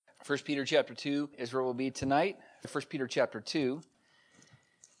1 Peter chapter 2 is where we'll be tonight. 1 Peter chapter 2.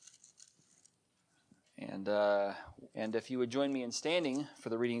 And if you would join me in standing for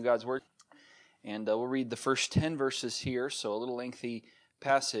the reading of God's Word. And we'll read the first 10 verses here, so a little lengthy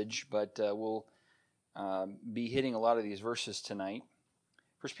passage, but we'll be hitting a lot of these verses tonight.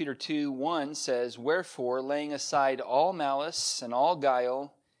 1 Peter 2:1 says, "Wherefore, laying aside all malice and all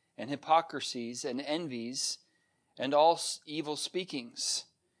guile and hypocrisies and envies and all evil speakings,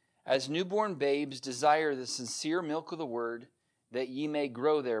 as newborn babes desire the sincere milk of the word, that ye may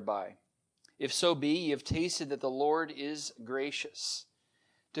grow thereby. If so be ye have tasted that the Lord is gracious,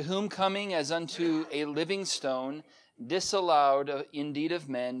 to whom coming as unto a living stone, disallowed indeed of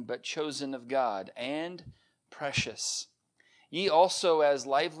men, but chosen of God, and precious. Ye also as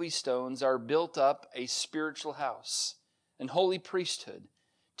lively stones are built up a spiritual house, an holy priesthood,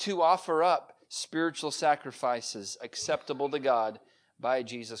 to offer up spiritual sacrifices acceptable to God by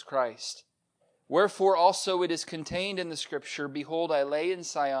Jesus Christ. Wherefore also it is contained in the Scripture, Behold, I lay in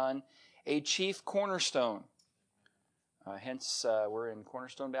Sion a chief cornerstone." Hence, we're in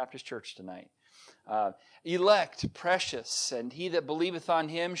Cornerstone Baptist Church tonight. "Elect, precious, and he that believeth on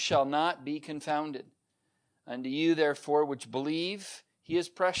him shall not be confounded. Unto you, therefore, which believe, he is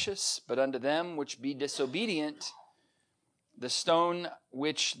precious, but unto them which be disobedient, the stone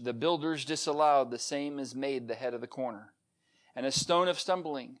which the builders disallowed, the same is made the head of the corner, and a stone of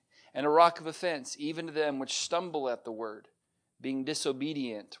stumbling, and a rock of offense, even to them which stumble at the word, being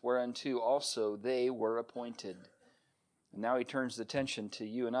disobedient, whereunto also they were appointed." And now he turns the attention to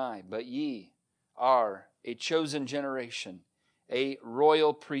you and I. "But ye are a chosen generation, a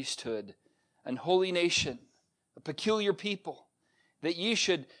royal priesthood, an holy nation, a peculiar people, that ye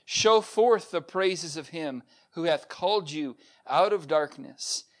should show forth the praises of him who hath called you out of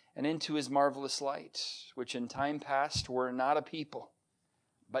darkness and into his marvelous light, which in time past were not a people,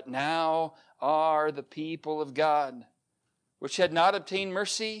 but now are the people of God, which had not obtained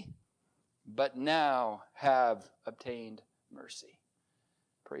mercy, but now have obtained mercy."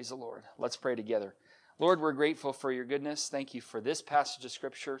 Praise the Lord. Let's pray together. Lord, we're grateful for your goodness. Thank you for this passage of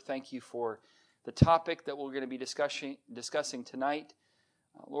Scripture. Thank you for the topic that we're going to be discussing tonight.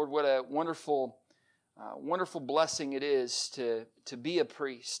 Lord, what a wonderful blessing it is to be a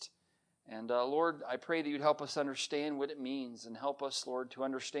priest. And Lord, I pray that you'd help us understand what it means and help us, Lord, to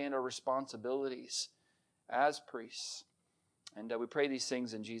understand our responsibilities as priests. And we pray these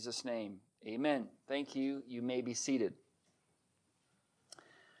things in Jesus' name. Amen. Thank you. You may be seated.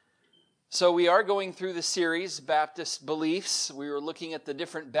 So we are going through the series, Baptist Beliefs. We were looking at the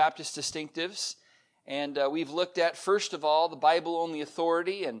different Baptist distinctives. And we've looked at, first of all, the Bible-only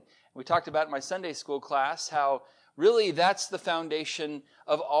authority. And we talked about in my Sunday school class how really that's the foundation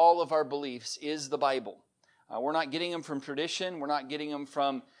of all of our beliefs, is the Bible. We're not getting them from tradition. We're not getting them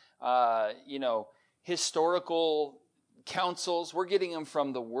from, historical councils. We're getting them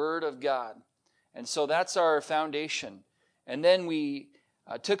from the Word of God. And so that's our foundation. And then we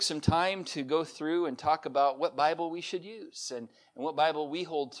took some time to go through and talk about what Bible we should use and what Bible we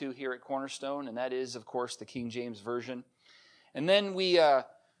hold to here at Cornerstone, and that is, of course, the King James Version. And then we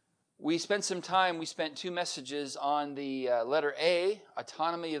spent some time, we spent 2 messages on the letter A,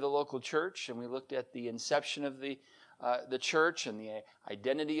 autonomy of the local church, and we looked at the inception of the church and the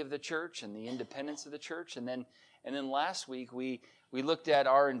identity of the church and the independence of the church. And then last week we looked at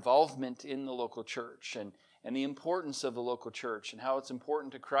our involvement in the local church and the importance of the local church and how it's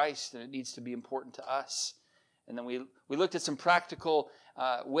important to Christ and it needs to be important to us. And then we looked at some practical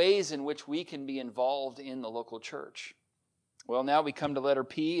ways in which we can be involved in the local church. Well, now we come to letter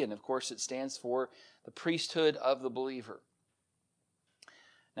P, and of course it stands for the priesthood of the believer.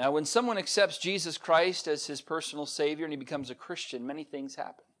 Now, when someone accepts Jesus Christ as his personal Savior and he becomes a Christian, many things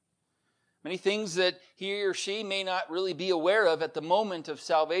happen. Many things that he or she may not really be aware of at the moment of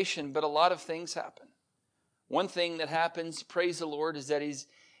salvation, but a lot of things happen. One thing that happens, praise the Lord, is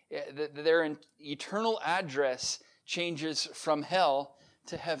that their eternal address changes from hell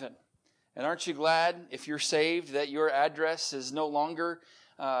to heaven. And aren't you glad, if you're saved, that your address is no longer,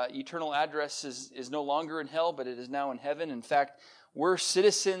 eternal address is no longer in hell, but it is now in heaven. In fact, we're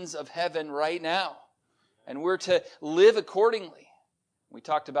citizens of heaven right now, and we're to live accordingly. We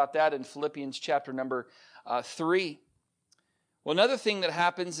talked about that in Philippians chapter number 3. Well, another thing that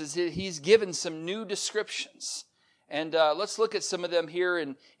happens is that he's given some new descriptions. And let's look at some of them here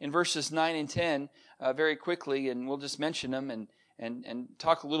in verses 9 and 10 very quickly, and we'll just mention them and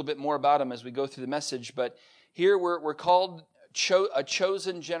talk a little bit more about them as we go through the message. But here we're called a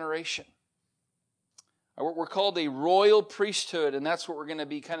chosen generation. We're called a royal priesthood, and that's what we're going to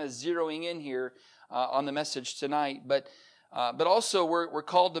be kind of zeroing in here on the message tonight. But but also we're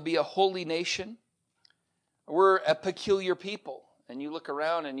called to be a holy nation. We're a peculiar people. And you look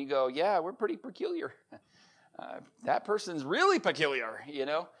around and you go, yeah, we're pretty peculiar. That person's really peculiar,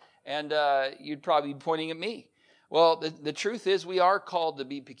 and you'd probably be pointing at me. Well, the truth is we are called to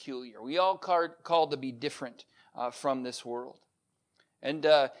be peculiar. We all called to be different from this world. And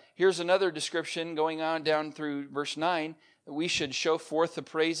here's another description going on down through verse 9. We should show forth the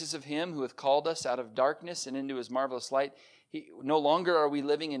praises of him who hath called us out of darkness and into his marvelous light. No longer are we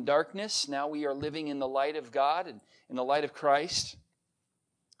living in darkness. Now we are living in the light of God and in the light of Christ.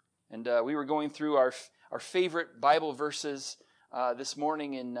 And we were going through our favorite Bible verses this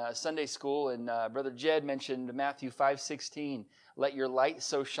morning in Sunday school, and Brother Jed mentioned Matthew 5:16. Let your light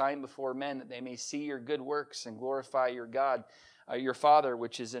so shine before men that they may see your good works and glorify your God, your Father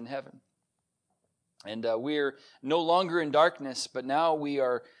which is in heaven. And we're no longer in darkness, but now we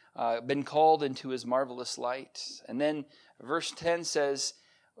are been called into his marvelous light. And then verse 10 says,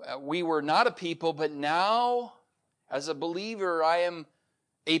 we were not a people, but now as a believer I am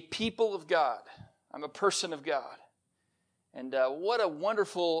a people of God. I'm a person of God. And what a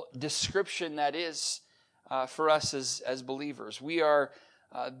wonderful description that is for us as believers. We are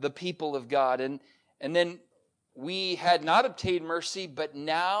the people of God. And then we had not obtained mercy, but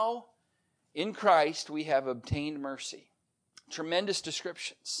now in Christ we have obtained mercy. Tremendous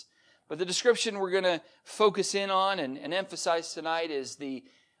descriptions. But the description we're going to focus in on and emphasize tonight is the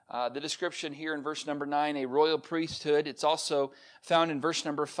description here in verse number 9, a royal priesthood. It's also found in verse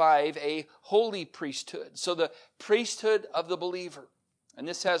number 5, a holy priesthood. So the priesthood of the believer. And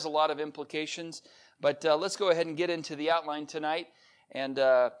this has a lot of implications. But let's go ahead and get into the outline tonight. And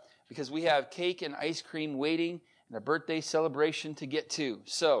because we have cake and ice cream waiting and a birthday celebration to get to.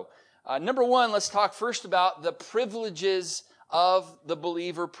 So number one, let's talk first about the privileges of the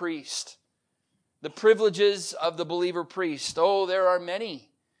believer priest. The privileges of the believer priest. Oh, there are many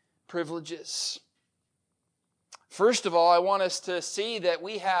privileges. First of all, I want us to see that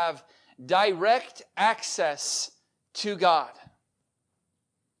we have direct access to God.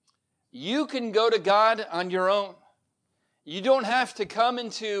 You can go to God on your own. You don't have to come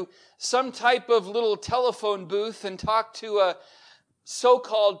into some type of little telephone booth and talk to a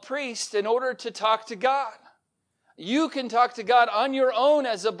so-called priest in order to talk to God. You can talk to God on your own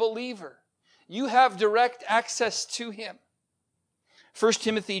as a believer. You have direct access to him. 1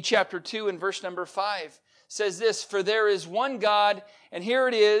 Timothy chapter 2 and verse number 5 says this, for there is one God, and here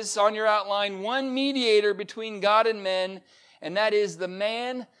it is on your outline, one mediator between God and men, and that is the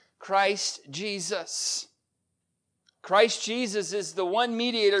man Christ Jesus. Christ Jesus is the one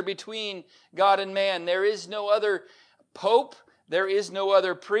mediator between God and man. There is no other pope, there is no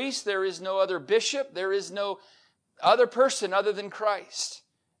other priest, there is no other bishop, there is no other person other than Christ.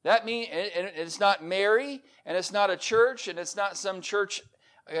 That means it's not Mary, and it's not a church, and it's not some church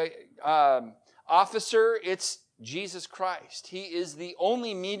officer. It's Jesus Christ. He is the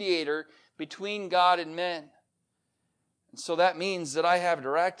only mediator between God and men. And so that means that I have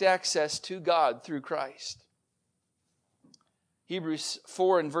direct access to God through Christ. Hebrews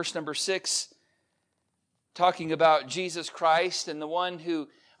 4 and verse number 6, talking about Jesus Christ and the one who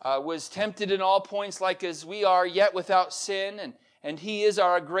was tempted in all points like as we are, yet without sin, and he is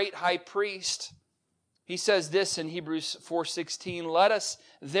our great high priest. He says this in Hebrews 4:16, let us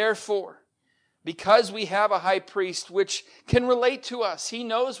therefore, because we have a high priest which can relate to us, he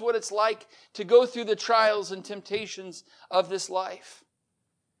knows what it's like to go through the trials and temptations of this life.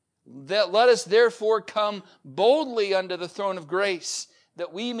 Let us therefore come boldly unto the throne of grace,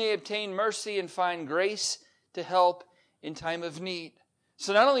 that we may obtain mercy and find grace to help in time of need.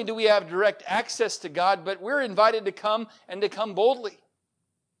 So not only do we have direct access to God, but we're invited to come and to come boldly.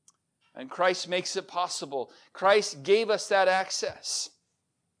 And Christ makes it possible. Christ gave us that access.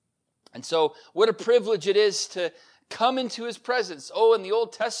 And so what a privilege it is to come into his presence. Oh, in the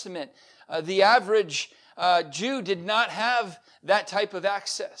Old Testament, the average Jew did not have that type of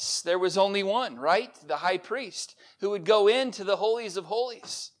access. There was only one, right? The high priest, who would go into the holies of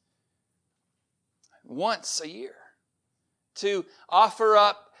holies once a year to offer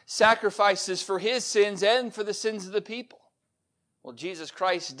up sacrifices for his sins and for the sins of the people. Well, Jesus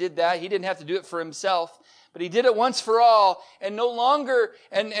Christ did that. He didn't have to do it for himself, but he did it once for all. And no longer,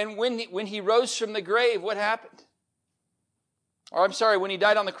 and when he rose from the grave, what happened? Or I'm sorry, when he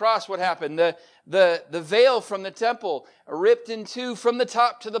died on the cross, what happened? The veil from the temple ripped in two from the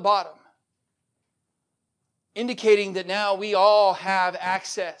top to the bottom, indicating that now we all have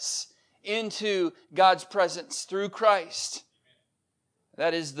access into God's presence through Christ.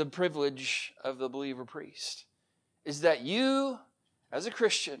 That is the privilege of the believer priest, is that you, as a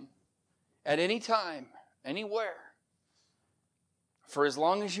Christian, at any time, anywhere, for as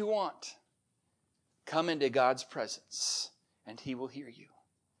long as you want, come into God's presence and He will hear you.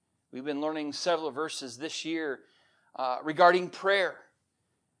 We've been learning several verses this year regarding prayer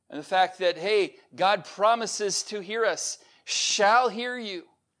and the fact that, hey, God promises to hear us, shall hear you.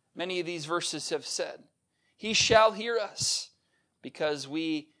 Many of these verses have said, He shall hear us because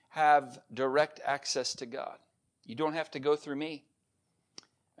we have direct access to God. You don't have to go through me.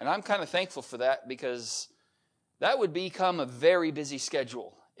 And I'm kind of thankful for that because that would become a very busy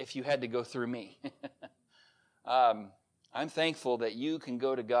schedule if you had to go through me. I'm thankful that you can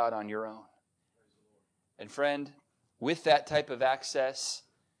go to God on your own. And friend, with that type of access,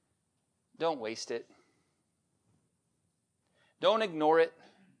 don't waste it. Don't ignore it.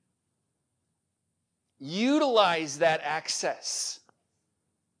 Utilize that access.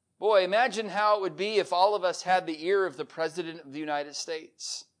 Boy, imagine how it would be if all of us had the ear of the President of the United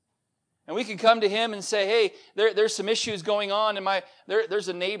States. And we could come to him and say, hey, there's some issues going on, and there's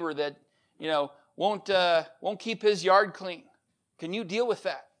a neighbor that, won't keep his yard clean. Can you deal with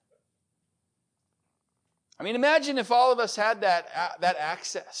that? I mean, imagine if all of us had that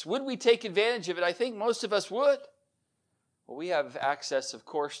access. Would we take advantage of it? I think most of us would. Well, we have access, of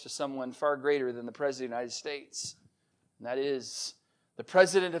course, to someone far greater than the President of the United States. And that is the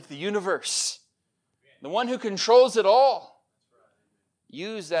President of the universe. The one who controls it all.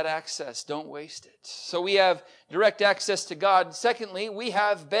 Use that access. Don't waste it. So we have direct access to God. Secondly, we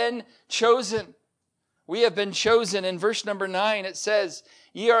have been chosen. We have been chosen. In verse number 9, it says,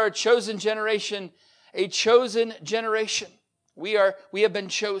 ye are a chosen generation, a chosen generation. We have been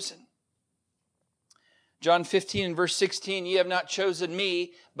chosen. John 15 and verse 16, ye have not chosen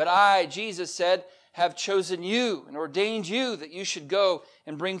me, but I, Jesus said, have chosen you and ordained you that you should go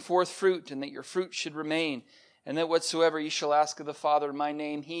and bring forth fruit, and that your fruit should remain, and that whatsoever ye shall ask of the Father in my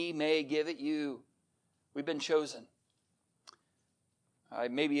name, He may give it you. We've been chosen. I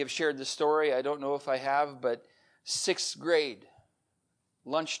maybe have shared the story. I don't know if I have, but 6th grade,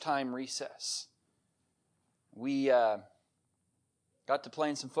 lunchtime recess. We got to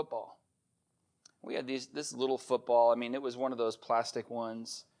playing some football. We had this little football. I mean, it was one of those plastic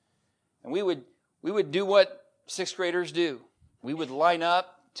ones. And we would do what 6th graders do. We would line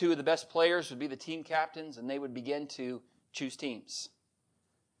up. 2 of the best players would be the team captains, and they would begin to choose teams.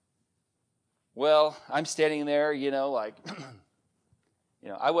 Well, I'm standing there,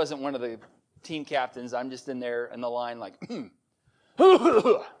 I wasn't one of the team captains. I'm just in there in the line like,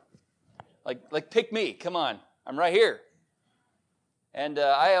 like pick me. Come on. I'm right here. And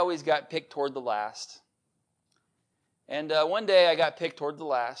I always got picked toward the last. And one day I got picked toward the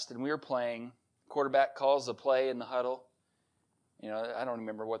last, and we were playing. Quarterback calls the play in the huddle. I don't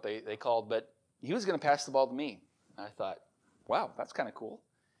remember what they called, but he was going to pass the ball to me. I thought, wow, that's kind of cool.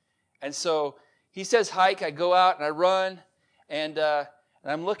 And so he says hike. I go out and I run, and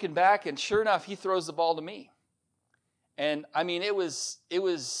I'm looking back, and sure enough, he throws the ball to me. And I mean, it was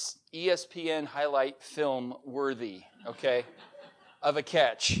ESPN highlight film worthy, okay, of a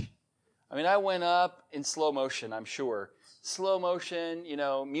catch. I mean, I went up in slow motion, I'm sure. Slow motion,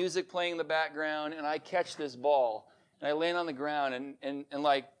 music playing in the background, and I catch this ball. And I land on the ground, and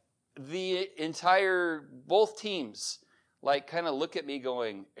like the entire, both teams, like kind of look at me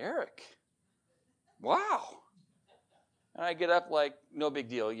going, Eric, wow. And I get up like, no big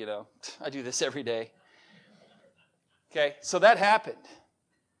deal, I do this every day. Okay, so that happened.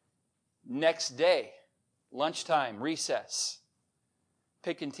 Next day, lunchtime, recess,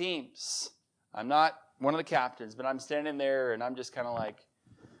 picking teams. I'm not one of the captains, but I'm standing there, and I'm just kind of like,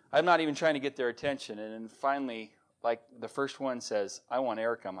 I'm not even trying to get their attention. And then finally, like the first one says, I want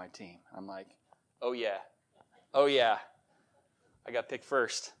Eric on my team. I'm like, oh yeah. I got picked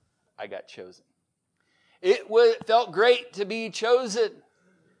first. I got chosen. It felt great to be chosen.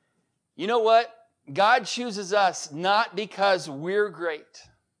 You know what? God chooses us not because we're great,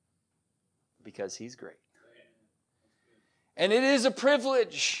 because He's great. And it is a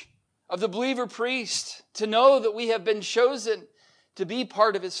privilege of the believer priest to know that we have been chosen to be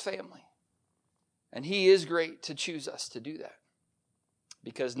part of His family. And He is great to choose us to do that.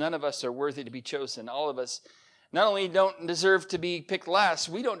 Because none of us are worthy to be chosen. All of us not only don't deserve to be picked last,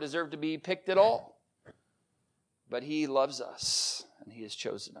 we don't deserve to be picked at all. But He loves us, and He has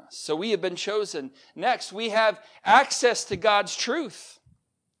chosen us. So we have been chosen. Next, we have access to God's truth.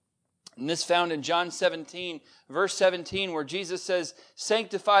 And this found in John 17, verse 17, where Jesus says,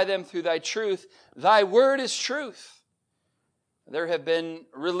 sanctify them through thy truth. Thy word is truth. There have been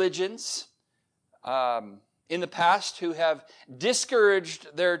religions in the past who have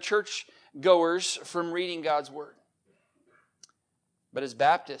discouraged their church goers from reading God's word. But as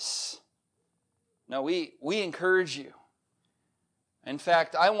Baptists, no, we encourage you. In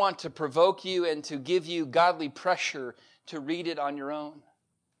fact, I want to provoke you and to give you godly pressure to read it on your own.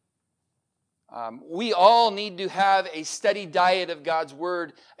 We all need to have a steady diet of God's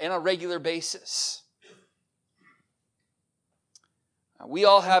Word on a regular basis. We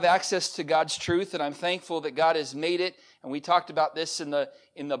all have access to God's truth, and I'm thankful that God has made it. And we talked about this in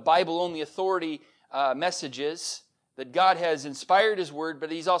the Bible-only authority messages, that God has inspired His Word,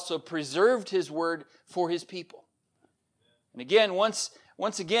 but He's also preserved His Word for His people. And again, once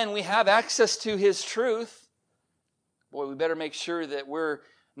again, we have access to His truth. Boy, we better make sure that we're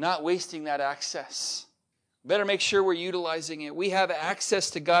not wasting that access. Better make sure we're utilizing it. We have access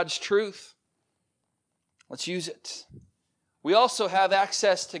to God's truth. Let's use it. We also have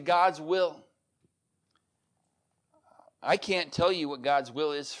access to God's will. I can't tell you what God's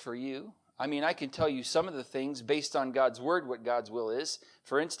will is for you. I mean, I can tell you some of the things based on God's Word, what God's will is.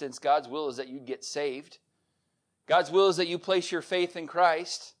 For instance, God's will is that you get saved. God's will is that you place your faith in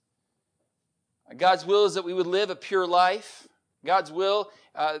Christ. God's will is that we would live a pure life. God's will,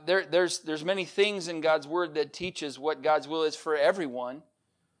 there's many things in God's Word that teaches what God's will is for everyone.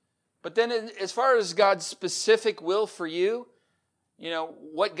 But then as far as God's specific will for you,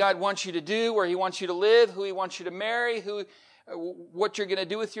 what God wants you to do, where He wants you to live, who He wants you to marry, what you're going to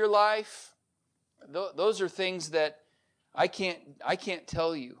do with your life, those are things that I can't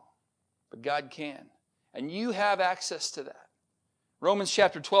tell you, but God can. And you have access to that. Romans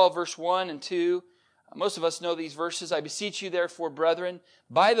chapter 12, verse 1 and 2. Most of us know these verses. I beseech you, therefore, brethren,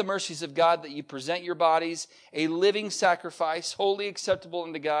 by the mercies of God, that you present your bodies a living sacrifice, wholly acceptable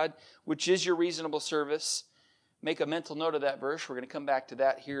unto God, which is your reasonable service. Make a mental note of that verse. We're going to come back to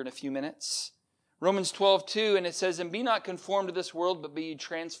that here in a few minutes. Romans 12, 2, and it says, and be not conformed to this world, but be ye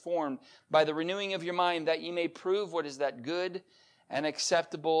transformed by the renewing of your mind, that ye may prove what is that good and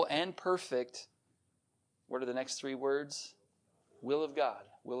acceptable and perfect. What are the next three words? Will of God.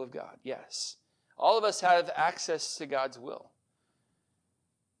 Will of God, yes. All of us have access to God's will.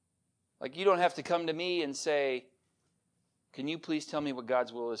 Like, you don't have to come to me and say, can you please tell me what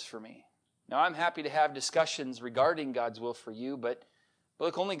God's will is for me? Now, I'm happy to have discussions regarding God's will for you, but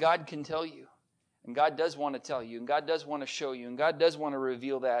look, only God can tell you. And God does want to tell you, and God does want to show you, and God does want to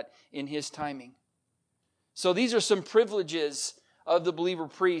reveal that in His timing. So these are some privileges of the believer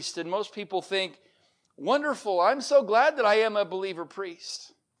priest, and most people think, wonderful, I'm so glad that I am a believer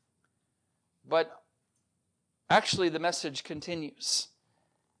priest. But actually the message continues.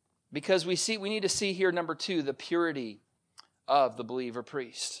 Because we need to see here, number 2, the purity of the believer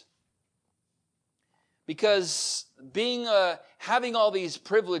priest. Because having all these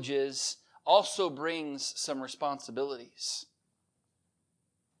privileges also brings some responsibilities.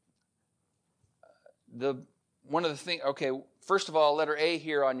 First of all, letter A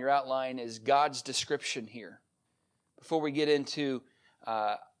here on your outline is God's description here. Before we get into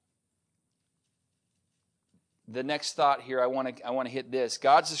the next thought here, I want to hit this.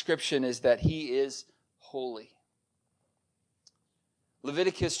 God's description is that He is holy.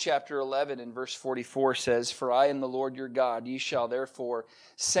 Leviticus chapter 11 and verse 44 says, for I am the Lord your God, ye shall therefore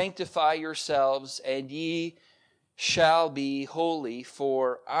sanctify yourselves, and ye shall be holy,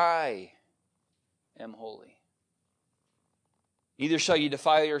 for I am holy. Neither shall you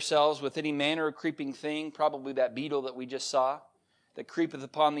defile yourselves with any manner of creeping thing, probably that beetle that we just saw, that creepeth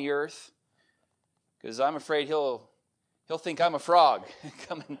upon the earth, because I'm afraid he'll think I'm a frog,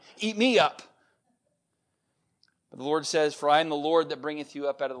 come and eat me up. But the Lord says, for I am the Lord that bringeth you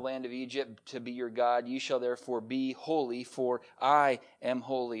up out of the land of Egypt to be your God. Ye shall therefore be holy, for I am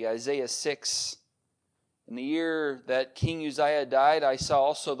holy. Isaiah 6. In the year that King Uzziah died, I saw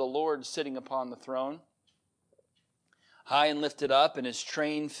also the Lord sitting upon the throne, high and lifted up, and His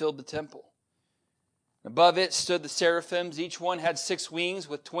train filled the temple. Above it stood the seraphims. Each one had 6 wings.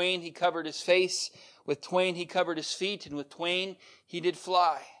 With twain He covered His face, with twain He covered His feet, and with twain He did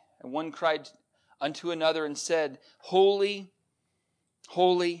fly. And one cried unto another and said, holy,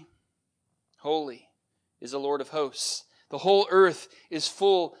 holy, holy is the Lord of hosts. The whole earth is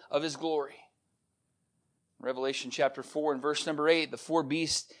full of His glory. Revelation chapter 4 and verse number 8, the 4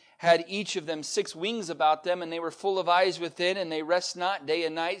 beasts had each of them 6 wings about them, and they were full of eyes within, and they rest not day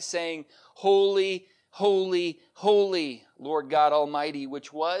and night, saying, holy, holy, holy, Lord God Almighty,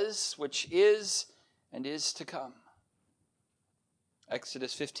 which was, which is, and is to come.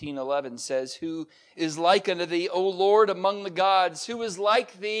 Exodus 15:11 says, who is like unto thee, O Lord, among the gods? Who is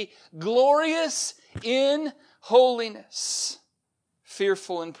like thee, glorious in holiness,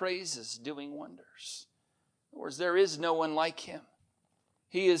 fearful in praises, doing wonders? In other words, there is no one like Him.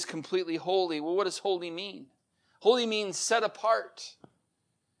 He is completely holy. Well, what does holy mean? Holy means set apart.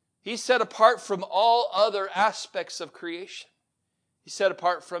 He's set apart from all other aspects of creation. He's set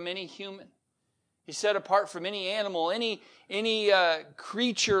apart from any human. He's set apart from any animal, any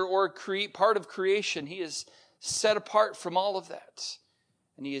creature or part of creation. He is set apart from all of that.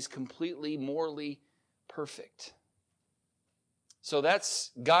 And He is completely morally perfect. So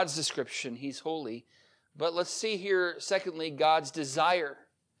that's God's description. He's holy. But let's see here, secondly, God's desire.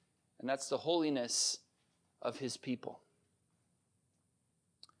 And that's the holiness of His people.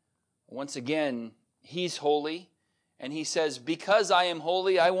 Once again, He's holy. And He says, because I am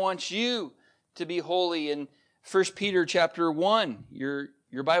holy, I want you to be holy. In 1 Peter chapter 1, your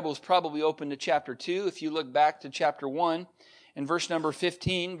Bible is probably open to chapter 2. If you look back to chapter 1 and verse number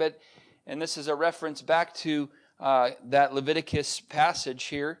 15, and this is a reference back to that Leviticus passage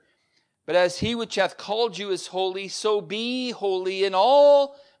here. But as He which hath called you is holy, so be holy in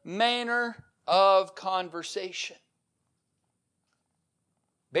all manner of conversation.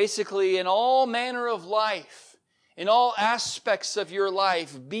 Basically, in all manner of life, in all aspects of your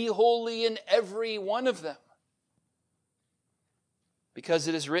life, be holy in every one of them. Because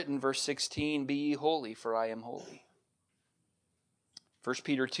it is written, verse 16, be ye holy, for I am holy. 1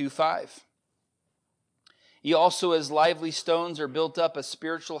 Peter 2:5. Ye also as lively stones are built up a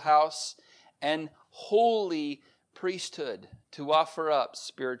spiritual house and holy priesthood to offer up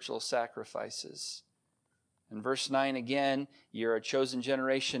spiritual sacrifices. And verse 9 again, ye are a chosen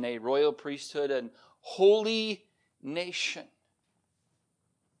generation, a royal priesthood, and holy nation,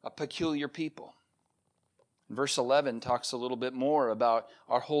 a peculiar people. Verse 11 talks a little bit more about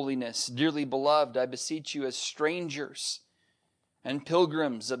our holiness. Dearly beloved, I beseech you as strangers and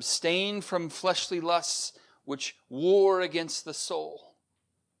pilgrims, abstain from fleshly lusts which war against the soul.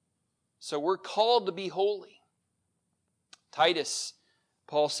 So we're called to be holy. Titus,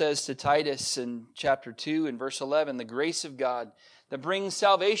 Paul says to Titus in chapter 2 and verse 11, the grace of God that brings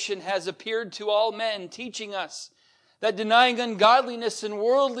salvation has appeared to all men, teaching us that denying ungodliness and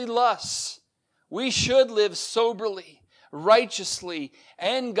worldly lusts, we should live soberly, righteously,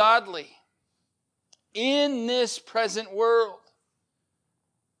 and godly in this present world.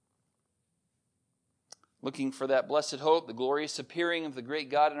 Looking for that blessed hope, the glorious appearing of the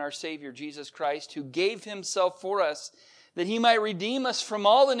great God and our Savior, Jesus Christ, who gave Himself for us, that He might redeem us from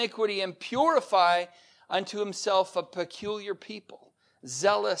all iniquity and purify unto Himself a peculiar people,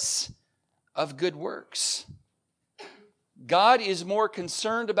 zealous of good works. God is more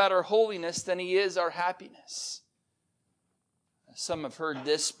concerned about our holiness than He is our happiness. Some have heard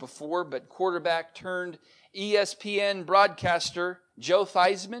this before, but quarterback turned ESPN broadcaster Joe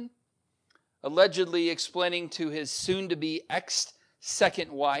Theismann, allegedly explaining to his soon-to-be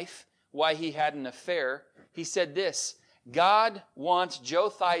ex-second wife why he had an affair, he said this, God wants Joe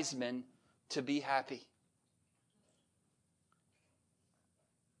Theismann to be happy.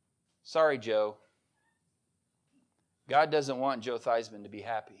 Sorry, Joe. God doesn't want Joe Theismann to be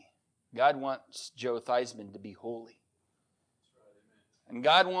happy. God wants Joe Theismann to be holy. And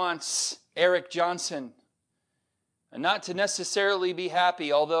God wants Eric Johnson not to necessarily be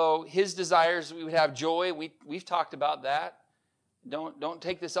happy, although his desires we would have joy. We've talked about that. Don't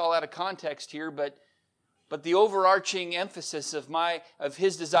take this all out of context here, but the overarching emphasis of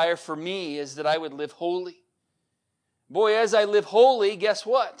his desire for me is that I would live holy. Boy, as I live holy, guess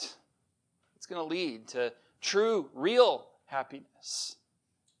what? It's going to lead to true, real happiness.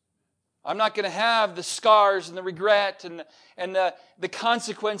 I'm not going to have the scars and the regret and the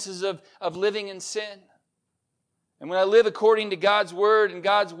consequences of living in sin. And when I live according to God's word and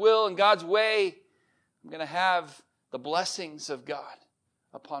God's will and God's way, I'm going to have the blessings of God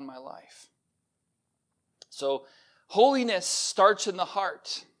upon my life. So holiness starts in the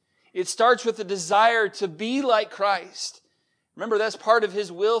heart. It starts with a desire to be like Christ. Remember, that's part of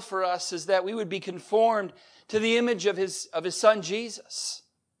His will for us, is that we would be conformed to the image of His Son Jesus.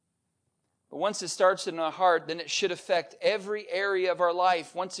 But once it starts in our heart, then it should affect every area of our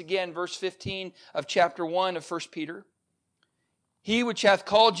life. Once again, verse 15 of chapter 1 of 1 Peter. He which hath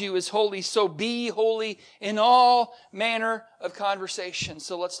called you is holy, so be holy in all manner of conversation.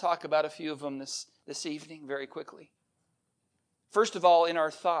 So let's talk about a few of them this evening very quickly. First of all, in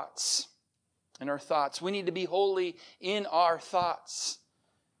our thoughts. In our thoughts. We need to be holy in our thoughts.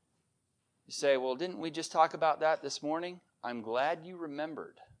 You say, well, didn't we just talk about that this morning? I'm glad you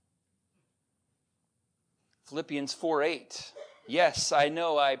remembered. Philippians 4:8. Yes, I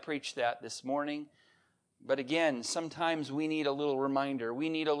know I preached that this morning. But again, sometimes we need a little reminder. We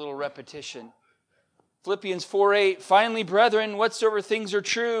need a little repetition. Philippians 4:8. Finally, brethren, whatsoever things are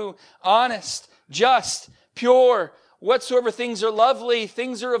true, honest, just, pure, whatsoever things are lovely,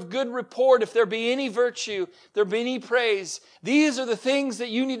 things are of good report, if there be any virtue, if there be any praise, these are the things that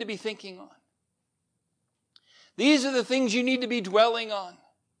you need to be thinking on. These are the things you need to be dwelling on.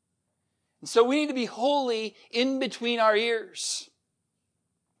 And so we need to be holy in between our ears.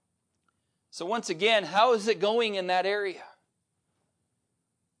 So once again, how is it going in that area?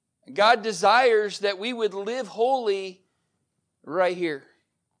 God desires that we would live holy right here.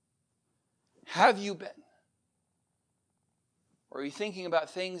 Have you been? Or are you thinking about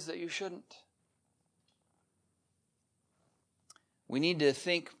things that you shouldn't? We need to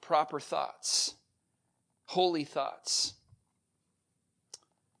think proper thoughts, holy thoughts.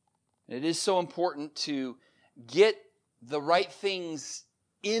 It is so important to get the right things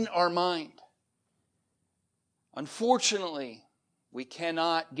in our mind. Unfortunately, we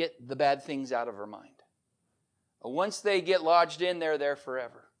cannot get the bad things out of our mind. Once they get lodged in, they're there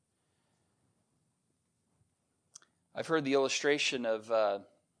forever. I've heard the illustration of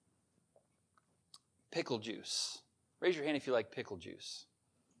pickle juice. Raise your hand if you like pickle juice.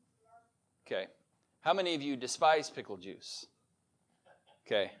 Okay. How many of you despise pickle juice?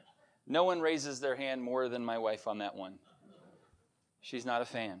 Okay. No one raises their hand more than my wife on that one. She's not a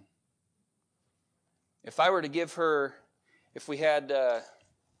fan. If I were to give her, if we had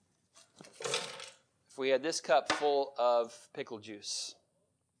this cup full of pickle juice,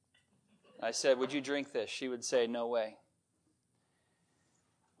 I said, would you drink this? She would say, no way.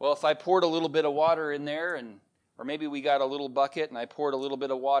 Well, if I poured a little bit of water in there, or maybe we got a little bucket and I poured a little bit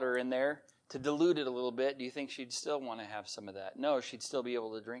of water in there to dilute it a little bit, do you think she'd still want to have some of that? No, she'd still be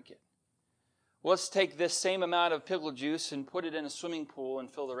able to drink it. Well, let's take this same amount of pickle juice and put it in a swimming pool and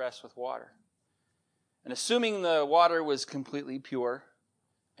fill the rest with water. And assuming the water was completely pure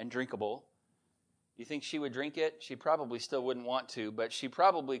and drinkable, do you think she would drink it? She probably still wouldn't want to, but she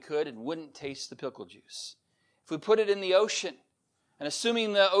probably could and wouldn't taste the pickle juice. If we put it in the ocean, and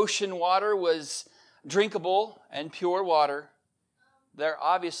assuming the ocean water was drinkable and pure water, there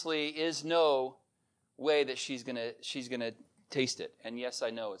obviously is no way that she's gonna taste it. And yes, I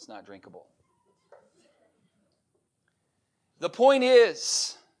know it's not drinkable. The point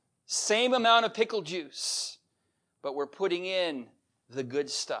is, same amount of pickle juice, but we're putting in the good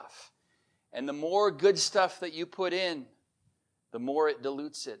stuff. And the more good stuff that you put in, the more it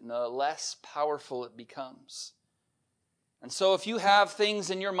dilutes it, and the less powerful it becomes. And so if you have things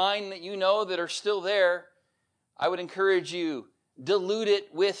in your mind that you know that are still there, I would encourage you, dilute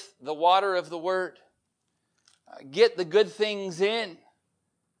it with the water of the Word. Get the good things in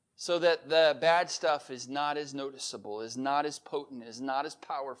so that the bad stuff is not as noticeable, is not as potent, is not as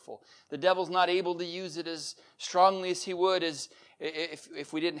powerful. The devil's not able to use it as strongly as he would as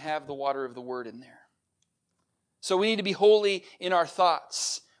if we didn't have the water of the Word in there. So we need to be holy in our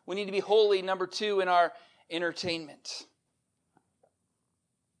thoughts. We need to be holy, number 2, in our entertainment.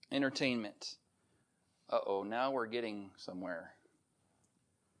 Entertainment. Now we're getting somewhere.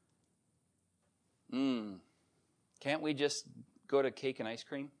 Can't we just go to cake and ice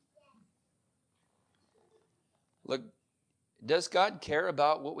cream? Look, does God care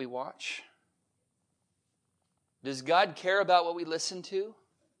about what we watch? Does God care about what we listen to?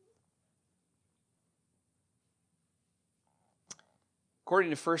 According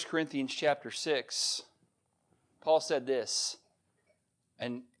to 1 Corinthians chapter 6, Paul said this,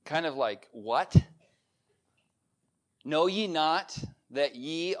 and kind of like, what? Know ye not that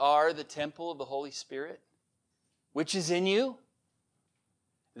ye are the temple of the Holy Spirit, which is in you?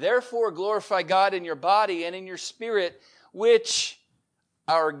 Therefore glorify God in your body and in your spirit, which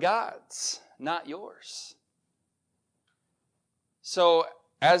are God's, not yours. So,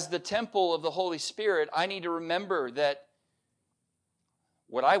 as the temple of the Holy Spirit, I need to remember that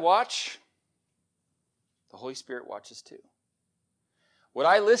what I watch, the Holy Spirit watches too. What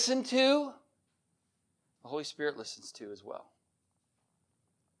I listen to, the Holy Spirit listens to as well.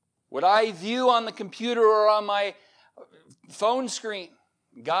 What I view on the computer or on my phone screen,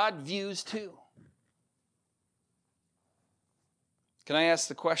 God views too. Can I ask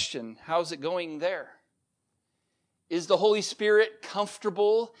the question, how's it going there? Is the Holy Spirit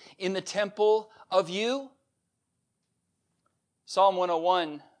comfortable in the temple of you? Psalm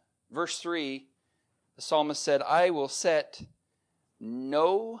 101, verse 3, the psalmist said, I will set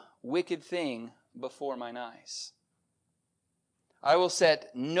no wicked thing before mine eyes. I will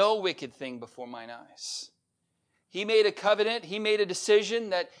set no wicked thing before mine eyes. He made a covenant, he made a decision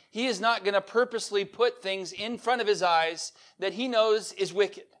that he is not going to purposely put things in front of his eyes that he knows is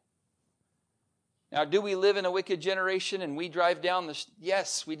wicked. Now, do we live in a wicked generation and we drive down the...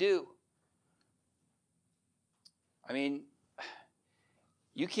 Yes, we do. I mean,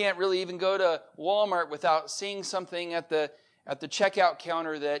 you can't really even go to Walmart without seeing something at the checkout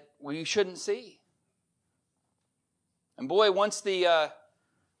counter that we shouldn't see. And boy, once the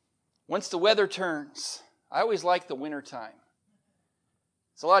weather turns, I always like the wintertime.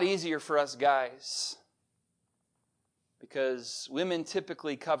 It's a lot easier for us guys because women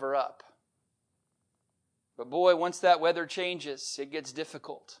typically cover up. But boy, once that weather changes, it gets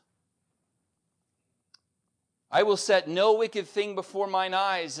difficult. I will set no wicked thing before mine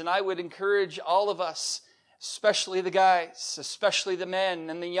eyes, and I would encourage all of us, especially the guys, especially the men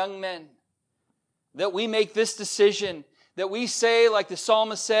and the young men, that we make this decision, that we say, like the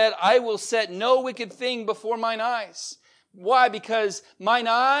psalmist said, I will set no wicked thing before mine eyes. Why? Because mine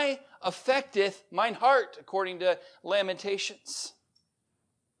eye affecteth mine heart, according to Lamentations.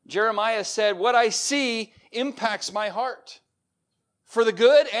 Jeremiah said, what I see impacts my heart, for the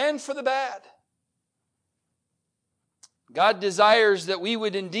good and for the bad. God desires that we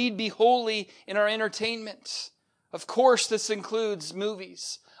would indeed be holy in our entertainment. Of course, this includes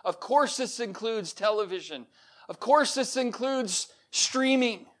movies. Of course, this includes television. Of course, this includes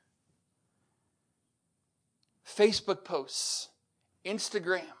streaming, Facebook posts,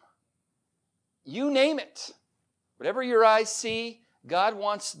 Instagram. You name it. Whatever your eyes see, God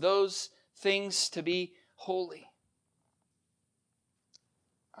wants those things to be holy.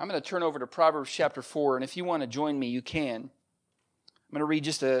 I'm going to turn over to Proverbs chapter 4, and if you want to join me, you can. I'm going to read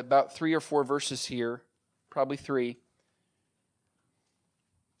just about 3 or 4 verses here, probably 3,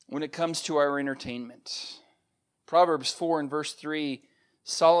 when it comes to our entertainment. Proverbs 4 and verse 3,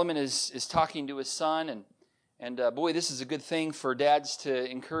 Solomon is talking to his son, and boy, this is a good thing for dads to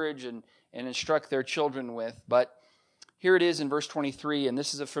encourage and instruct their children with. But here it is in verse 23, and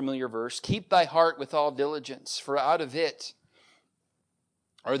this is a familiar verse. Keep thy heart with all diligence, for out of it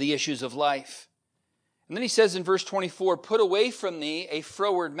are the issues of life. And then he says in verse 24, put away from thee a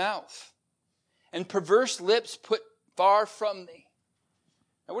froward mouth, and perverse lips put far from thee.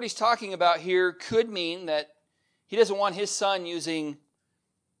 Now what he's talking about here could mean that he doesn't want his son using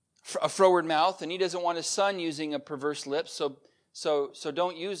a froward mouth, and he doesn't want his son using a perverse lip, so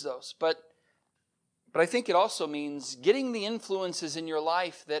don't use those. But I think it also means getting the influences in your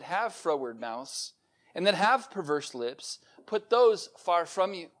life that have froward mouths and that have perverse lips, put those far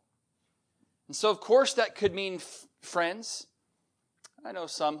from you. And so, of course, that could mean friends. I know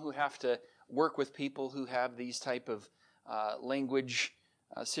some who have to work with people who have these type of language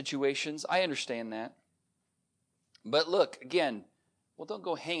situations. I understand that. But look, again, well, don't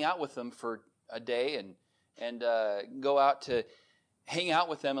go hang out with them for a day and go out to hang out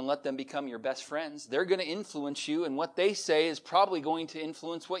with them and let them become your best friends. They're going to influence you, and what they say is probably going to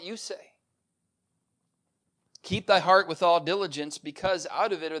influence what you say. Keep thy heart with all diligence, because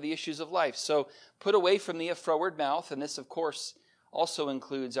out of it are the issues of life. So put away from thee a froward mouth, and this, of course, also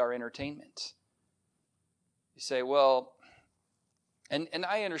includes our entertainment. You say, well, and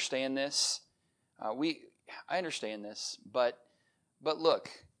I understand this. I understand this, but look,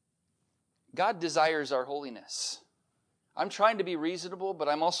 God desires our holiness. I'm trying to be reasonable, but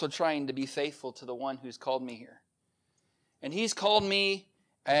I'm also trying to be faithful to the one who's called me here. And he's called me,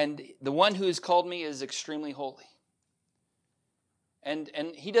 and the one who has called me is extremely holy. And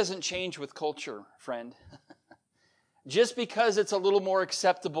he doesn't change with culture, friend. Just because it's a little more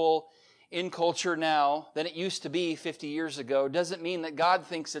acceptable in culture now than it used to be 50 years ago doesn't mean that God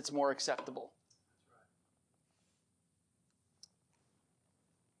thinks it's more acceptable.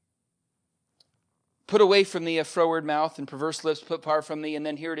 Put away from thee a froward mouth, and perverse lips put far from thee. And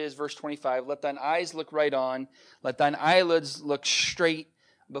then here it is, verse 25. Let thine eyes look right on. Let thine eyelids look straight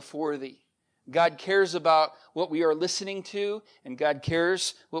before thee. God cares about what we are listening to, and God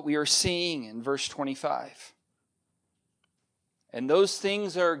cares what we are seeing in verse 25. And those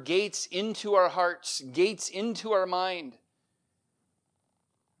things are gates into our hearts, gates into our mind.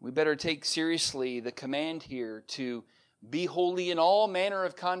 We better take seriously the command here to be holy in all manner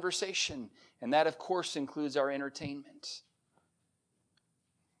of conversation. And that, of course, includes our entertainment.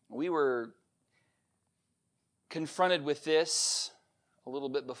 We were confronted with this a little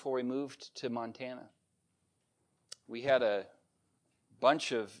bit before we moved to Montana. We had a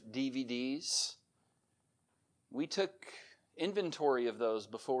bunch of DVDs. We took inventory of those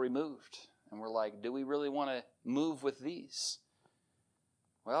before we moved. And we're like, do we really want to move with these?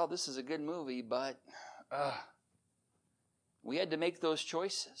 Well, this is a good movie, but we had to make those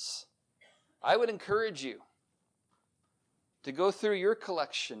choices. I would encourage you to go through your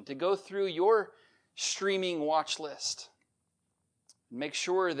collection, to go through your streaming watch list. Make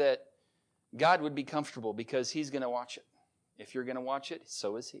sure that God would be comfortable, because He's going to watch it. If you're going to watch it,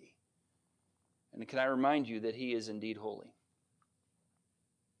 so is He. And can I remind you that He is indeed holy?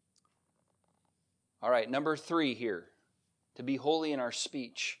 All right, number 3 here, to be holy in our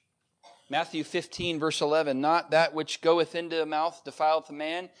speech. Matthew 15, verse 11, not that which goeth into the mouth defileth a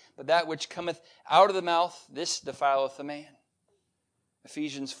man, but that which cometh out of the mouth, this defileth a man.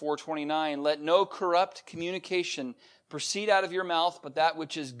 Ephesians 4:29, let no corrupt communication proceed out of your mouth, but that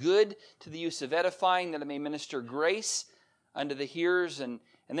which is good to the use of edifying, that it may minister grace unto the hearers. And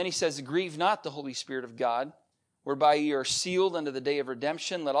then he says, grieve not the Holy Spirit of God, whereby ye are sealed unto the day of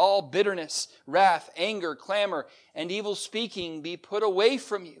redemption. Let all bitterness, wrath, anger, clamor, and evil speaking be put away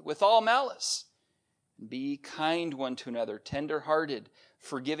from you with all malice. And be ye kind one to another, tender-hearted,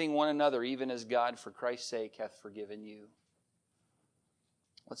 forgiving one another, even as God for Christ's sake hath forgiven you.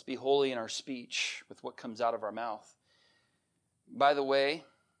 Let's be holy in our speech with what comes out of our mouth. By the way,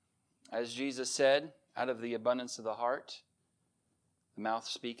 as Jesus said, out of the abundance of the heart, the mouth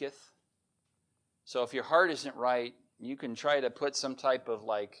speaketh. So if your heart isn't right, you can try to put some type of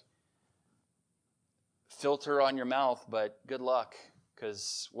filter on your mouth, but good luck,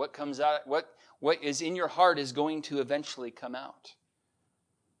 because what comes out, what is in your heart is going to eventually come out.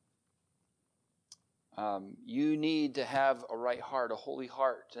 You need to have a right heart, a holy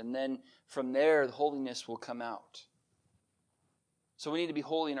heart, and then from there, the holiness will come out. So we need to be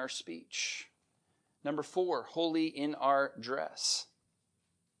holy in our speech. Number 4, holy in our dress.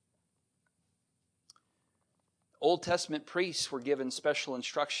 Old Testament priests were given special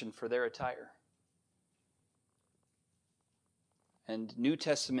instruction for their attire. And New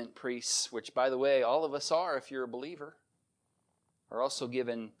Testament priests, which, by the way, all of us are if you're a believer, are also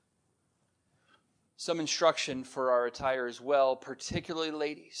given some instruction for our attire as well, particularly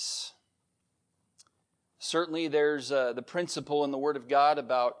ladies. Certainly there's the principle in the Word of God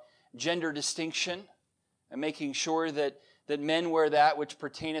about gender distinction and making sure that men wear that which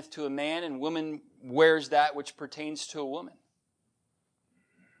pertaineth to a man and woman wears that which pertains to a woman.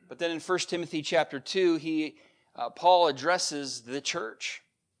 But then in 1 Timothy chapter 2, Paul addresses the church.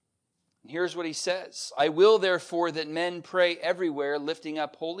 And here's what he says. I will therefore that men pray everywhere, lifting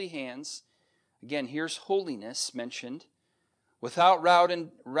up holy hands. Again, here's holiness mentioned, without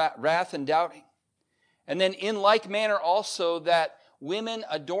wrath and doubting. And then in like manner also that women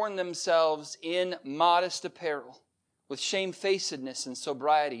adorn themselves in modest apparel, with shamefacedness and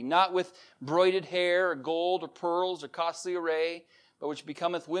sobriety, not with broided hair or gold or pearls or costly array, but which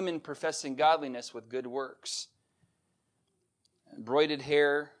becometh women professing godliness with good works. And broided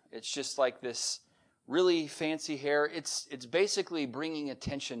hair, it's just like this really fancy hair. It's basically bringing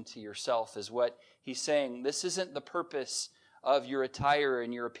attention to yourself is what he's saying. This isn't the purpose of your attire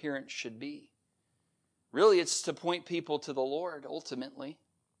and your appearance should be. Really, it's to point people to the Lord, ultimately.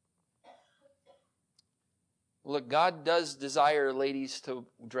 Look, God does desire ladies to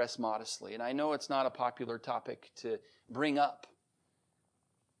dress modestly, and I know it's not a popular topic to bring up.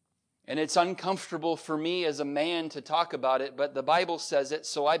 And it's uncomfortable for me as a man to talk about it, but the Bible says it,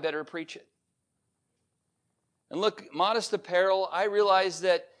 so I better preach it. And look, modest apparel, I realize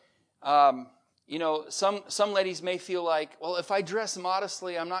that, some ladies may feel like, well, if I dress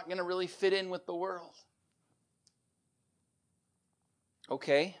modestly, I'm not going to really fit in with the world.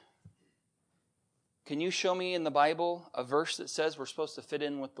 Okay. Can you show me in the Bible a verse that says we're supposed to fit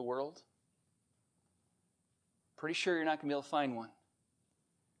in with the world? Pretty sure you're not going to be able to find one.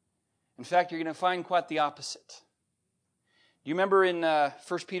 In fact, you're going to find quite the opposite. Do you remember in 1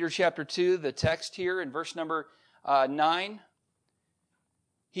 Peter chapter 2, the text here in verse number 9?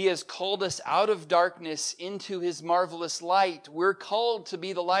 He has called us out of darkness into His marvelous light. We're called to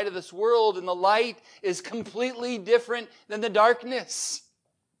be the light of this world, and the light is completely different than the darkness.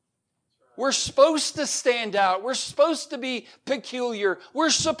 We're supposed to stand out. We're supposed to be peculiar. We're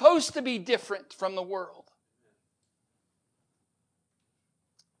supposed to be different from the world.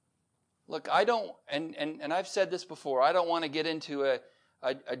 Look, I don't, and I've said this before, I don't want to get into a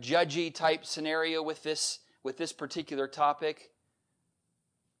judgy type scenario with this particular topic.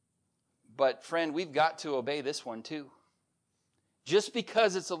 But friend, we've got to obey this one too. Just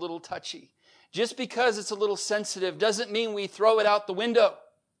because it's a little touchy, just because it's a little sensitive, doesn't mean we throw it out the window.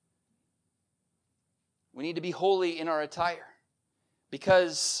 We need to be holy in our attire.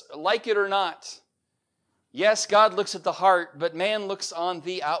 Because, like it or not, yes, God looks at the heart, but man looks on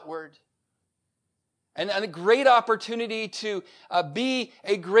the outward. And a great opportunity to be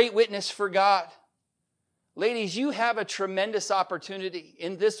a great witness for God. Ladies, you have a tremendous opportunity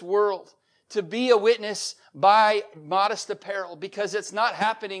in this world to be a witness by modest apparel because it's not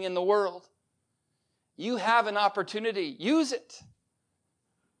happening in the world. You have an opportunity. Use it.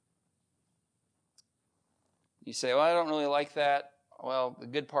 You say, well, I don't really like that. Well, the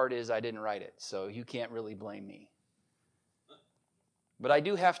good part is I didn't write it, so you can't really blame me. But I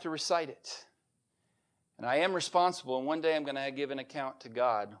do have to recite it. And I am responsible, and one day I'm going to give an account to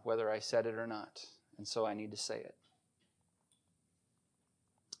God whether I said it or not. And so I need to say it.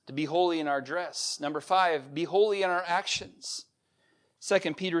 To be holy in our dress. Number 5, be holy in our actions.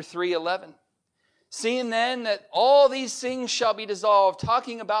 2 Peter 3:11. Seeing then that all these things shall be dissolved,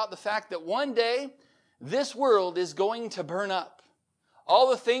 talking about the fact that one day this world is going to burn up.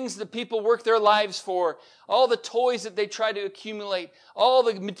 All the things that people work their lives for, all the toys that they try to accumulate, all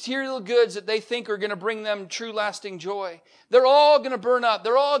the material goods that they think are going to bring them true lasting joy, they're all going to burn up.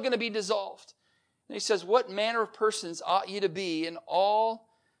 They're all going to be dissolved. And he says, what manner of persons ought ye to be in all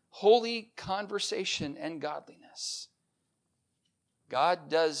holy conversation and godliness? God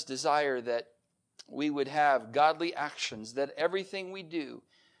does desire that we would have godly actions, that everything we do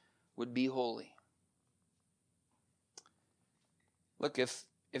would be holy. Look, if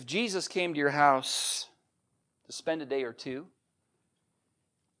Jesus came to your house to spend a day or two,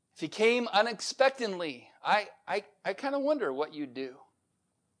 if he came unexpectedly, I kind of wonder what you'd do.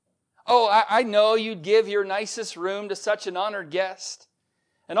 Oh, I know you'd give your nicest room to such an honored guest,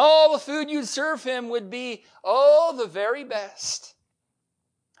 and all the food you'd serve him would be, the very best.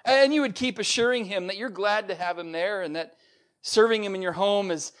 And you would keep assuring him that you're glad to have him there and that serving him in your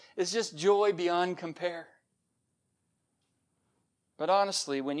home is just joy beyond compare. But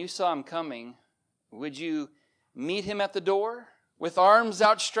honestly, when you saw him coming, would you meet him at the door with arms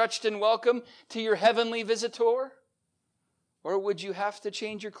outstretched in welcome to your heavenly visitor? Or would you have to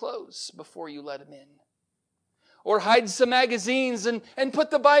change your clothes before you let him in? Or hide some magazines and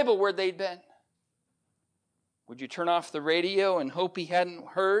put the Bible where they'd been? Would you turn off the radio and hope he hadn't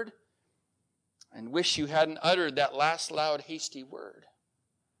heard and wish you hadn't uttered that last loud, hasty word?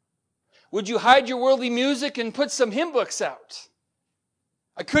 Would you hide your worldly music and put some hymn books out?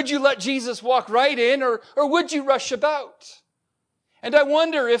 Could you let Jesus walk right in, or would you rush about? And I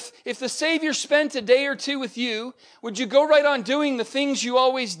wonder if the Savior spent a day or two with you, would you go right on doing the things you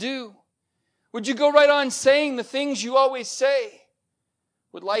always do? Would you go right on saying the things you always say?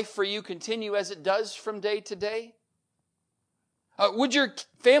 Would life for you continue as it does from day to day? Would your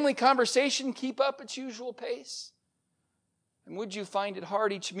family conversation keep up its usual pace? And would you find it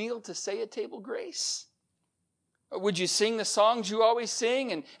hard each meal to say a table grace? Would you sing the songs you always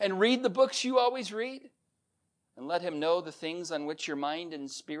sing and read the books you always read? And let him know the things on which your mind and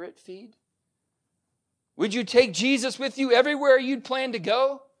spirit feed? Would you take Jesus with you everywhere you'd plan to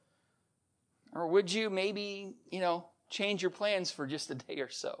go? Or would you maybe, change your plans for just a day or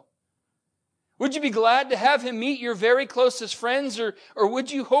so? Would you be glad to have him meet your very closest friends? Or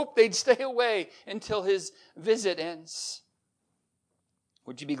would you hope they'd stay away until his visit ends?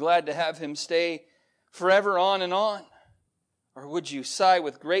 Would you be glad to have him stay forever on and on? Or would you sigh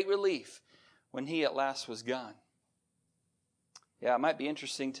with great relief when he at last was gone? Yeah, it might be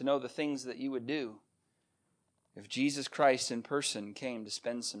interesting to know the things that you would do if Jesus Christ in person came to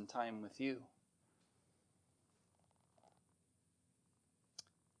spend some time with you.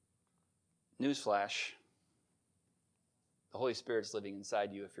 Newsflash, the Holy Spirit's living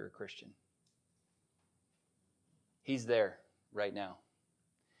inside you if you're a Christian. He's there right now.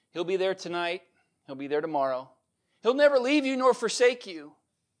 He'll be there tonight. He'll be there tomorrow. He'll never leave you nor forsake you.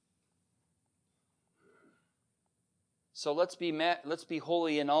 So let's be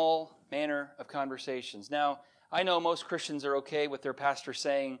holy in all manner of conversations. Now, I know most Christians are okay with their pastor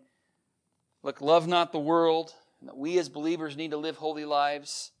saying, look, love not the world, and that we as believers need to live holy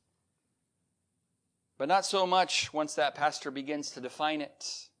lives. But not so much once that pastor begins to define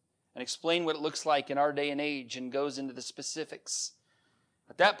it and explain what it looks like in our day and age and goes into the specifics.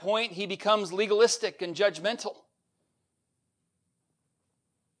 At that point, he becomes legalistic and judgmental.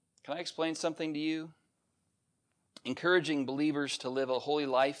 Can I explain something to you? Encouraging believers to live a holy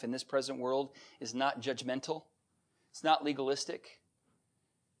life in this present world is not judgmental. It's not legalistic.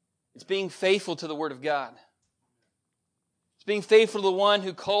 It's being faithful to the Word of God. It's being faithful to the one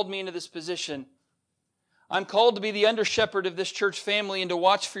who called me into this position. I'm called to be the under-shepherd of this church family and to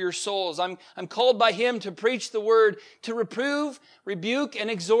watch for your souls. I'm called by Him to preach the Word, to reprove, rebuke,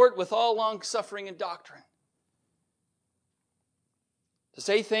 and exhort with all long-suffering and doctrine. To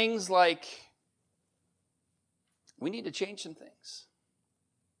say things like, we need to change some things.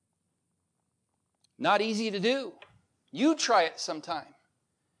 Not easy to do. You try it sometime.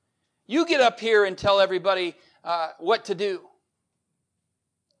 You get up here and tell everybody what to do.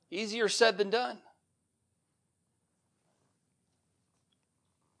 Easier said than done.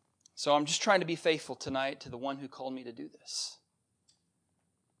 So I'm just trying to be faithful tonight to the one who called me to do this.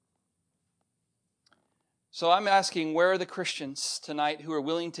 So I'm asking, where are the Christians tonight who are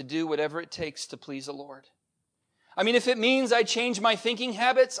willing to do whatever it takes to please the Lord? I mean, if it means I change my thinking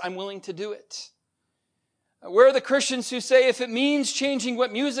habits, I'm willing to do it. Where are the Christians who say, if it means changing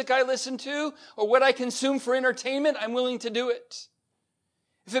what music I listen to or what I consume for entertainment, I'm willing to do it?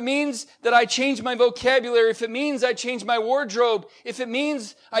 If it means that I change my vocabulary, if it means I change my wardrobe, if it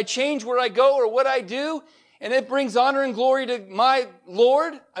means I change where I go or what I do, and it brings honor and glory to my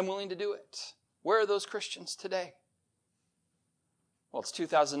Lord, I'm willing to do it. Where are those Christians today? Well, it's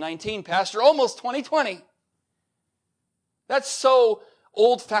 2019, Pastor, almost 2020. That's so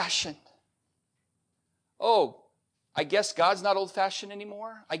old-fashioned. Oh, I guess God's not old-fashioned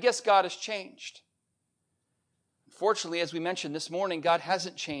anymore? I guess God has changed. Fortunately, as we mentioned this morning, God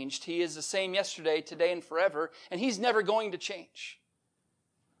hasn't changed. He is the same yesterday, today, and forever, and He's never going to change.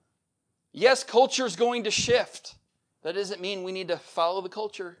 Yes, culture is going to shift. That doesn't mean we need to follow the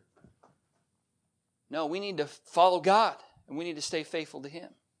culture. No, we need to follow God, and we need to stay faithful to Him.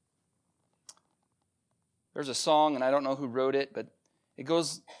 There's a song, and I don't know who wrote it, but it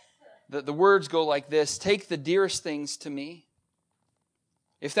goes, the words go like this: take the dearest things to me.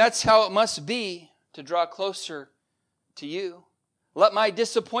 If that's how it must be to draw closer to you, let my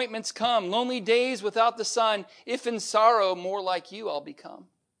disappointments come, lonely days without the sun. If in sorrow, more like you I'll become.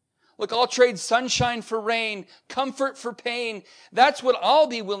 Look, I'll trade sunshine for rain, comfort for pain. That's what I'll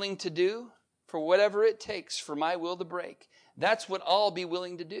be willing to do, for whatever it takes for my will to break. That's what I'll be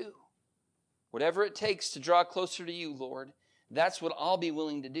willing to do. Whatever it takes to draw closer to you, Lord, that's what I'll be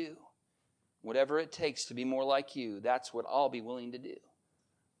willing to do. Whatever it takes to be more like you, that's what I'll be willing to do.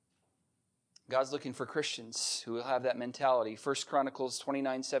 God's looking for Christians who will have that mentality. 1 Chronicles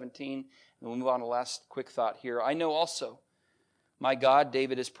 29:17, and we'll move on to the last quick thought here. I know also, my God,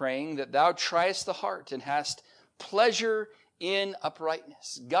 David is praying, that thou triest the heart and hast pleasure in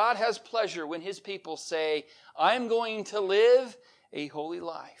uprightness. God has pleasure when His people say, I'm going to live a holy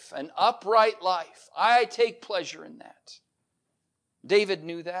life, an upright life. I take pleasure in that. David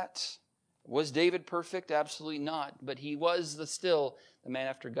knew that. Was David perfect? Absolutely not. But he was still the man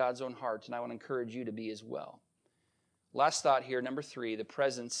after God's own heart, and I want to encourage you to be as well. Last thought here, number 3, the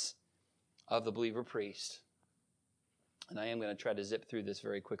presence of the believer priest. And I am going to try to zip through this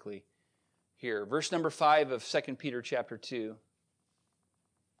very quickly here. Verse number 5 of 2 Peter chapter 2.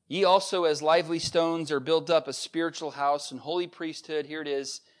 Ye also as lively stones are built up a spiritual house and holy priesthood, here it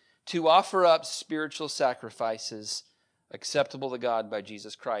is, to offer up spiritual sacrifices acceptable to God by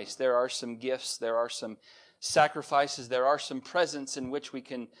Jesus Christ. There are some gifts, there are some sacrifices, there are some presents in which we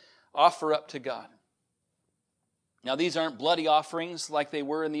can offer up to God. Now, these aren't bloody offerings like they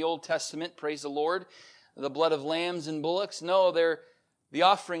were in the Old Testament, praise the Lord, the blood of lambs and bullocks. No, they're the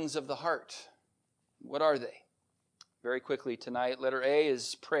offerings of the heart. What are they? Very quickly tonight, letter A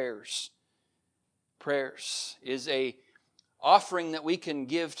is prayers. Prayers is a offering that we can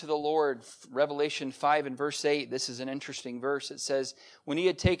give to the Lord. Revelation 5 and verse 8, this is an interesting verse. It says, when He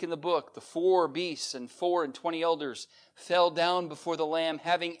had taken the book, the 4 beasts and 24 elders fell down before the Lamb,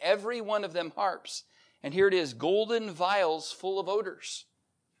 having every one of them harps. And here it is, golden vials full of odors,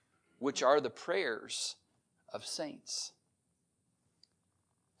 which are the prayers of saints.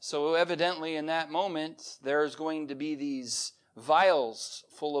 So evidently in that moment, there's going to be these vials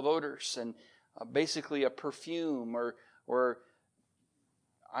full of odors and basically a perfume or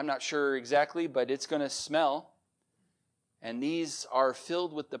I'm not sure exactly, but it's going to smell. And these are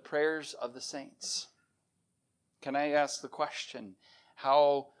filled with the prayers of the saints. Can I ask the question,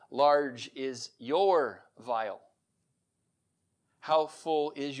 how large is your vial? How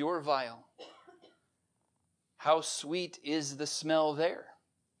full is your vial? How sweet is the smell there?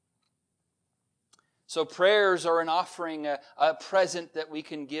 So prayers are an offering, a present that we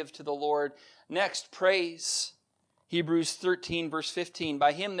can give to the Lord. Next, praise. Hebrews 13, verse 15.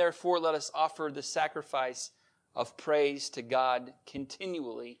 By Him, therefore, let us offer the sacrifice of praise to God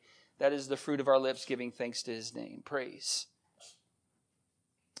continually. That is the fruit of our lips, giving thanks to His name. Praise.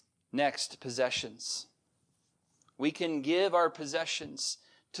 Next, possessions. We can give our possessions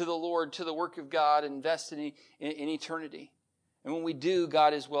to the Lord, to the work of God, invest in eternity. And when we do,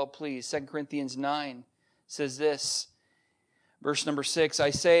 God is well pleased. 2 Corinthians 9 says this, verse number 6,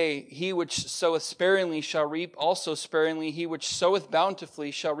 I say, he which soweth sparingly shall reap also sparingly. He which soweth bountifully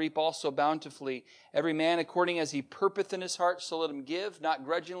shall reap also bountifully. Every man according as he purposeth in his heart, so let him give, not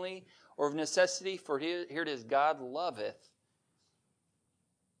grudgingly or of necessity. For here it is, God loveth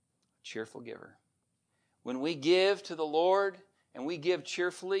a cheerful giver. When we give to the Lord and we give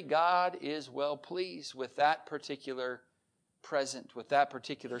cheerfully, God is well pleased with that particular present, with that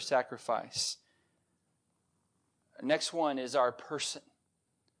particular sacrifice. Next one is our person.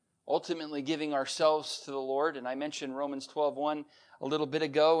 Ultimately giving ourselves to the Lord. And I mentioned Romans 12:1 a little bit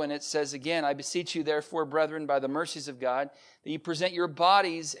ago, and it says again, I beseech you therefore, brethren, by the mercies of God, that you present your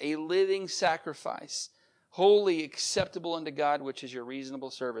bodies a living sacrifice, holy, acceptable unto God, which is your reasonable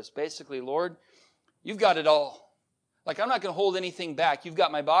service. Basically, Lord, you've got it all. Like, I'm not going to hold anything back. You've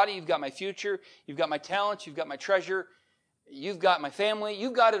got my body, you've got my future, you've got my talents, you've got my treasure, you've got my family,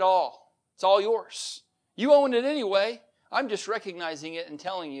 you've got it all. It's all yours. You own it anyway. I'm just recognizing it and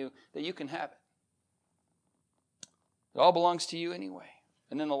telling you that you can have it. It all belongs to you anyway.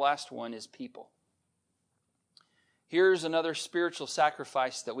 And then the last one is people. Here's another spiritual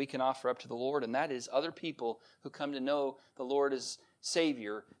sacrifice that we can offer up to the Lord, and that is other people who come to know the Lord as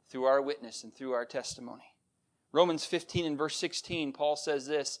Savior through our witness and through our testimony. Romans 15 and verse 16, Paul says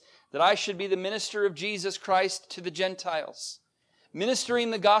this, that I should be the minister of Jesus Christ to the Gentiles,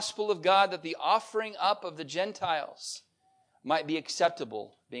 ministering the gospel of God, that the offering up of the Gentiles might be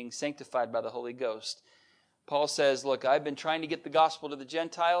acceptable, being sanctified by the Holy Ghost. Paul says, look, I've been trying to get the gospel to the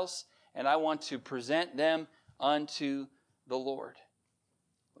Gentiles, and I want to present them unto the Lord.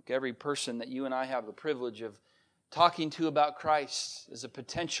 Look, every person that you and I have the privilege of talking to about Christ is a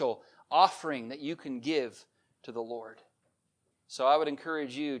potential offering that you can give to the Lord. So I would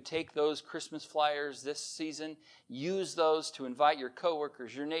encourage you, take those Christmas flyers this season, use those to invite your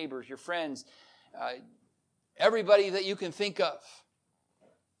coworkers, your neighbors, your friends, everybody that you can think of,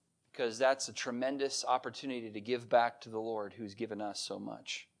 because that's a tremendous opportunity to give back to the Lord who's given us so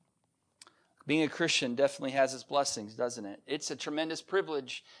much. Being a Christian definitely has its blessings, doesn't it? It's a tremendous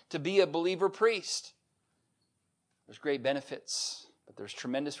privilege to be a believer priest. There's great benefits, but there's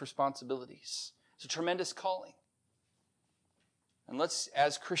tremendous responsibilities. It's a tremendous calling. And let's,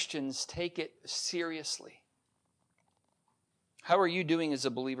 as Christians, take it seriously. How are you doing as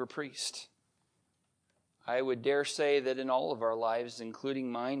a believer priest? I would dare say that in all of our lives,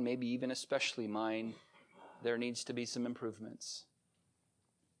 including mine, maybe even especially mine, there needs to be some improvements.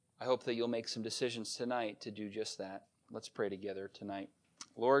 I hope that you'll make some decisions tonight to do just that. Let's pray together tonight.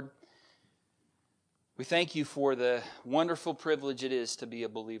 Lord, we thank you for the wonderful privilege it is to be a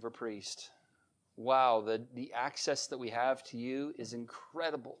believer priest. Wow, the access that we have to you is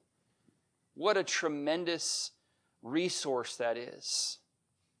incredible. What a tremendous resource that is.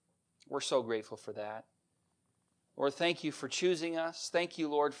 We're so grateful for that. Lord, thank you for choosing us. Thank you,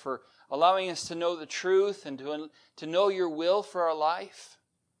 Lord, for allowing us to know the truth and to know your will for our life.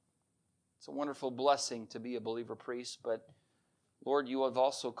 It's a wonderful blessing to be a believer priest, but Lord, you have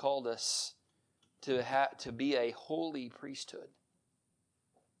also called us to be a holy priesthood,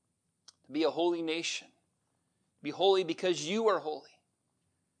 to be a holy nation, be holy because you are holy.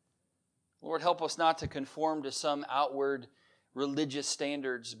 Lord, help us not to conform to some outward religious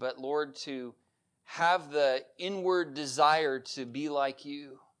standards, but Lord, to have the inward desire to be like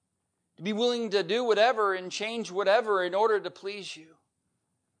you, to be willing to do whatever and change whatever in order to please you.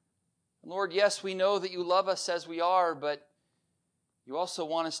 Lord, yes, we know that you love us as we are, but you also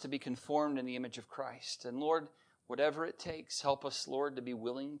want us to be conformed in the image of Christ. And Lord, whatever it takes, help us, Lord, to be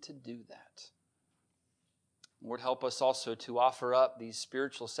willing to do that. Lord, help us also to offer up these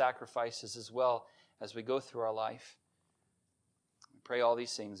spiritual sacrifices as well as we go through our life. We pray all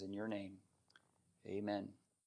these things in your name. Amen.